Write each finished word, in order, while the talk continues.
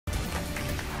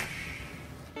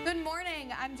Good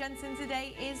morning, I'm Jensen.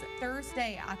 Today is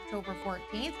Thursday, October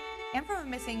 14th, and from a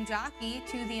missing jockey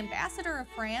to the ambassador of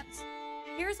France,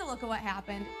 here's a look at what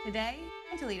happened today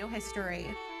in Toledo history.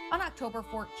 On October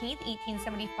 14th,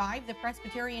 1875, the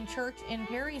Presbyterian Church in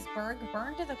Perrysburg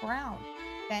burned to the ground.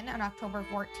 Then on October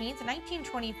 14th,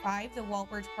 1925, the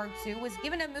Walbridge Park Zoo was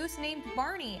given a moose named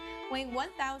Barney, weighing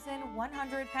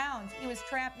 1,100 pounds. He was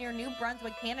trapped near New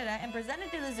Brunswick, Canada, and presented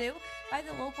to the zoo by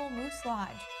the local Moose Lodge.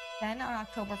 Then on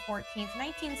October 14th,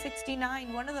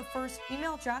 1969, one of the first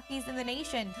female jockeys in the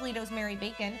nation, Toledo's Mary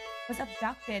Bacon, was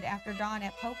abducted after dawn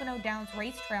at Pocono Downs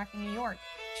racetrack in New York.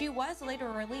 She was later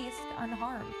released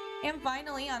unharmed. And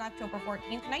finally, on October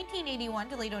 14th, 1981,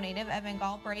 Toledo native Evan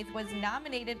Galbraith was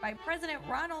nominated by President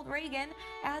Ronald Reagan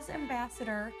as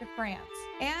ambassador to France.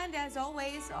 And as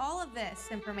always, all of this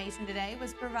information today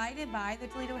was provided by the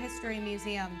Toledo History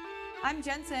Museum. I'm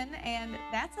Jensen, and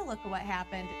that's a look at what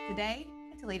happened today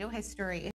in Toledo history.